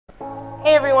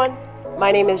Hey everyone,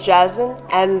 my name is Jasmine,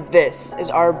 and this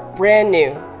is our brand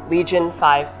new Legion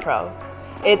 5 Pro.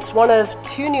 It's one of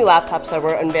two new laptops that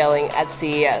we're unveiling at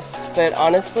CES, but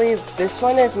honestly, this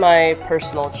one is my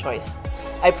personal choice.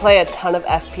 I play a ton of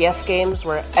FPS games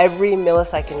where every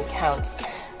millisecond counts,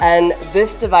 and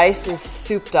this device is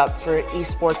souped up for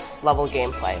esports level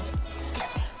gameplay.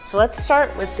 So let's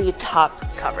start with the top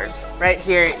cover. Right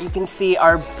here, you can see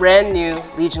our brand new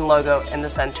Legion logo in the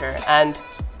center, and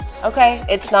okay,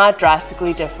 it's not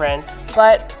drastically different,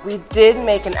 but we did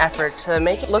make an effort to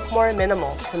make it look more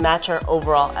minimal to match our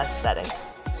overall aesthetic.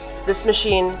 This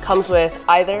machine comes with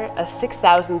either a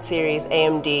 6000 series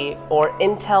AMD or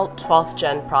Intel 12th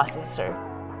gen processor.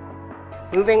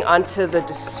 Moving on to the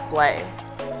display.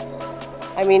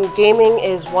 I mean, gaming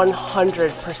is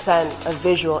 100% a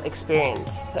visual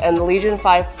experience, and the Legion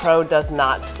 5 Pro does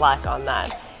not slack on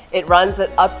that. It runs at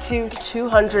up to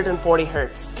 240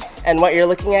 Hz. And what you're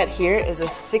looking at here is a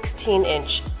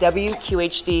 16-inch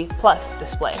WQHD Plus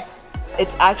display.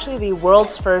 It's actually the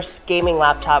world's first gaming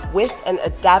laptop with an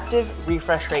adaptive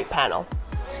refresh rate panel.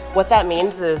 What that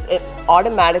means is it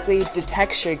automatically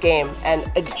detects your game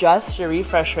and adjusts your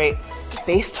refresh rate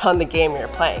based on the game you're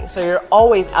playing. So you're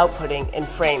always outputting in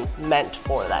frames meant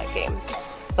for that game.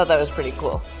 Thought that was pretty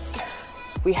cool.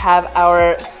 We have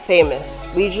our famous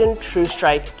Legion True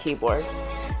Strike keyboard.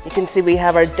 You can see we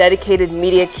have our dedicated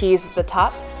media keys at the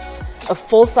top, a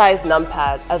full-size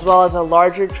numpad, as well as a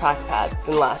larger trackpad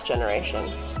than last generation.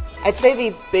 I'd say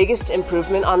the biggest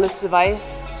improvement on this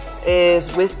device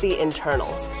is with the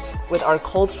internals, with our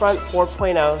Cold Front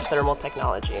 4.0 thermal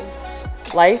technology.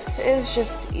 Life is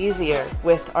just easier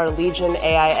with our Legion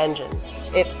AI engine.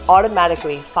 It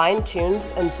automatically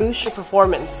fine-tunes and boosts your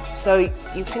performance, so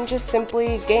you can just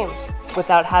simply game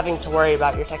without having to worry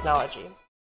about your technology.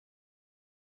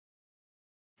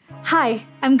 Hi,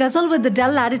 I'm Ghazal with the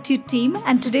Dell Latitude team,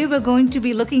 and today we're going to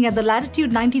be looking at the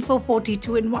Latitude 9440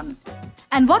 2-in-1.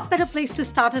 And what better place to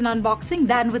start an unboxing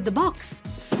than with the box?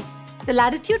 The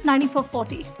Latitude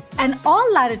 9440, and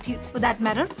all Latitudes for that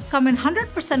matter, come in 100%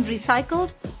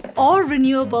 recycled or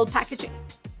renewable packaging.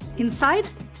 Inside,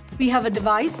 we have a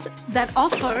device that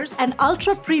offers an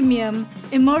ultra-premium,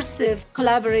 immersive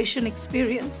collaboration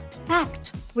experience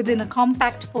packed within a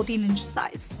compact 14-inch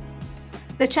size.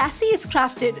 The chassis is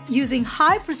crafted using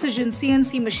high-precision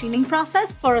CNC machining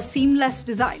process for a seamless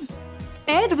design.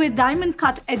 Paired with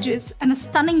diamond-cut edges and a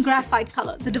stunning graphite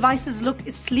color, the device's look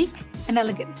is sleek and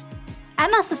elegant.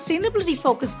 And our sustainability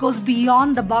focus goes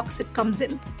beyond the box it comes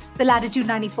in. The Latitude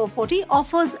 9440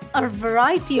 offers a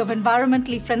variety of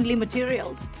environmentally friendly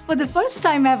materials. For the first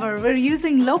time ever, we're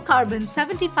using low-carbon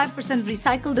 75%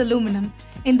 recycled aluminum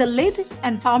in the lid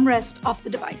and palm rest of the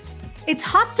device. It's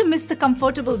hard to miss the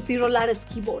comfortable zero-lattice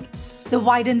keyboard. The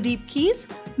wide and deep keys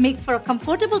make for a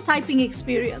comfortable typing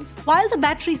experience, while the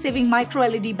battery-saving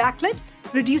micro-LED backlit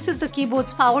reduces the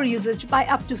keyboard's power usage by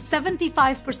up to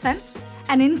 75%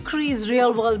 and increase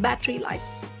real-world battery life.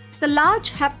 The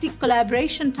large haptic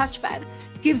collaboration touchpad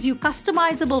gives you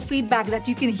customizable feedback that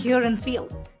you can hear and feel,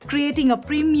 creating a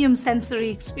premium sensory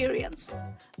experience.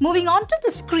 Moving on to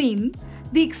the screen,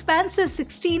 the expansive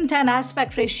 16:10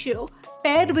 aspect ratio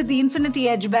paired with the Infinity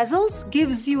Edge bezels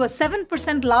gives you a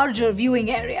 7% larger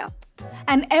viewing area.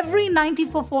 And every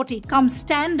 9440 comes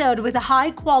standard with a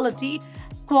high-quality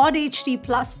Quad HD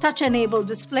Plus touch-enabled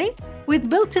display with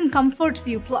built-in Comfort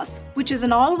View Plus, which is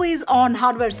an always-on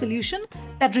hardware solution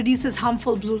that reduces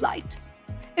harmful blue light.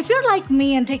 If you're like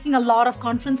me and taking a lot of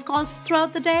conference calls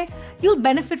throughout the day, you'll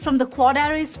benefit from the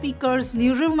quad-array speakers,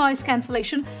 neural noise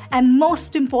cancellation, and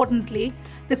most importantly,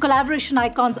 the collaboration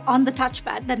icons on the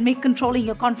touchpad that make controlling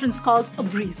your conference calls a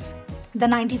breeze. The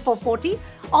 9440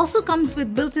 also comes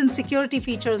with built-in security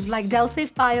features like Dell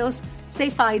Safe BIOS,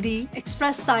 Safe ID,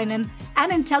 Express Sign-In,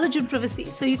 and Intelligent Privacy,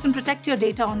 so you can protect your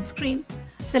data on screen.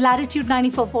 The Latitude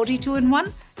 9440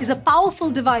 2-in-1 is a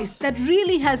powerful device that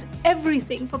really has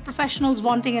everything for professionals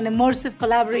wanting an immersive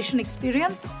collaboration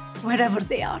experience wherever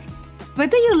they are.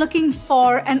 Whether you're looking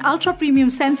for an ultra-premium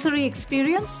sensory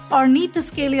experience or need to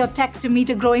scale your tech to meet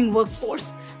a growing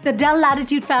workforce, the Dell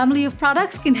Latitude family of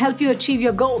products can help you achieve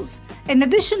your goals. In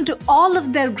addition to all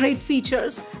of their great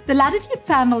features, the Latitude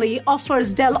family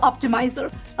offers Dell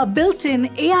Optimizer, a built-in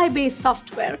AI-based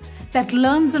software that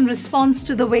learns and responds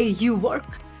to the way you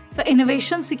work. For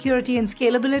innovation, security, and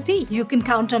scalability, you can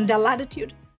count on Dell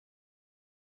Latitude.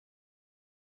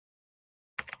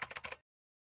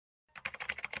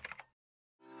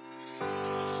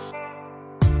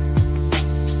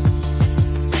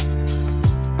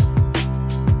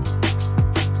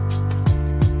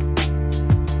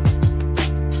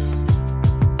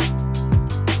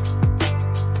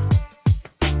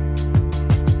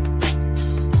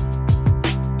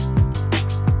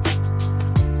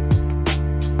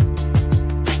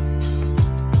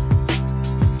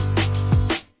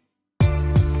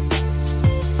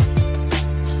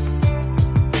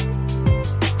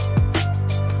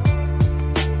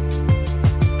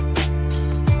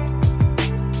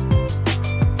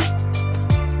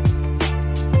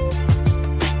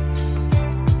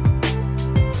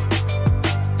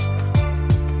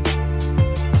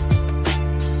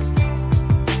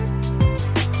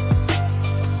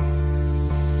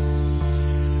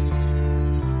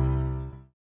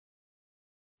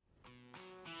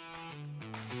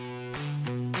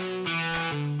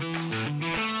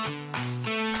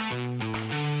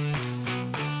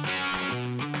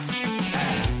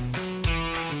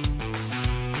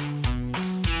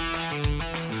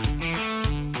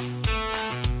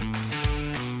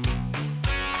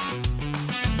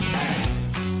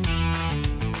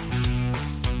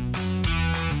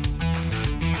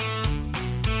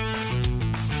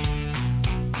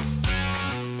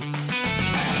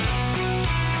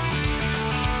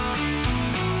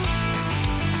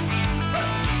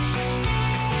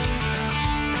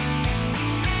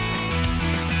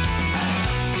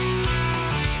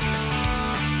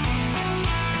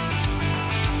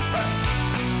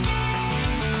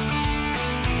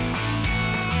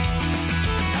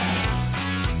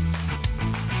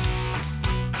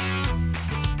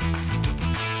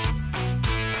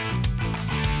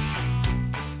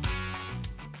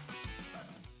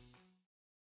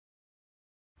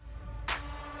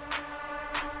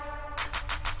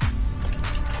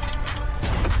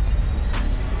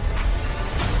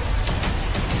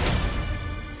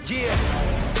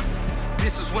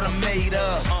 this is what I'm made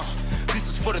of. This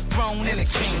is for the throne and the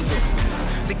kingdom.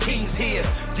 The king's here,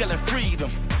 yelling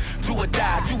freedom. Do or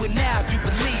die, do it now if you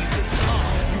believe it.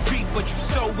 You reap what you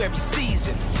sow every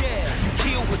season. Yeah, you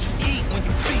kill what you eat when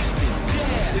you feasting.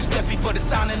 Yeah, it's death before the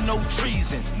sign of no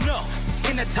treason. No,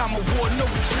 in a time of war, no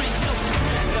retreat. No,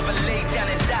 never lay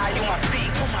down and die on my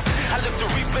feet. I look the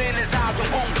reaper in his eyes and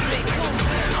won't blink.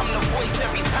 I'm the voice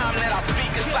every time that I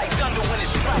speak. It's like thunder when it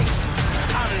strikes.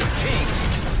 I'm the king.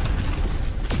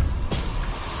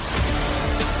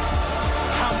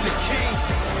 I'm the king.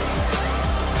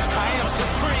 I am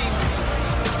supreme.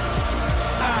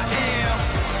 I am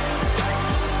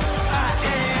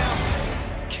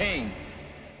king.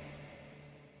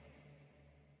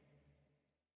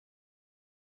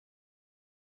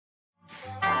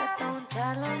 I don't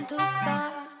tell him to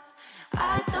stop.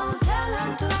 I don't tell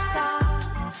him to stop.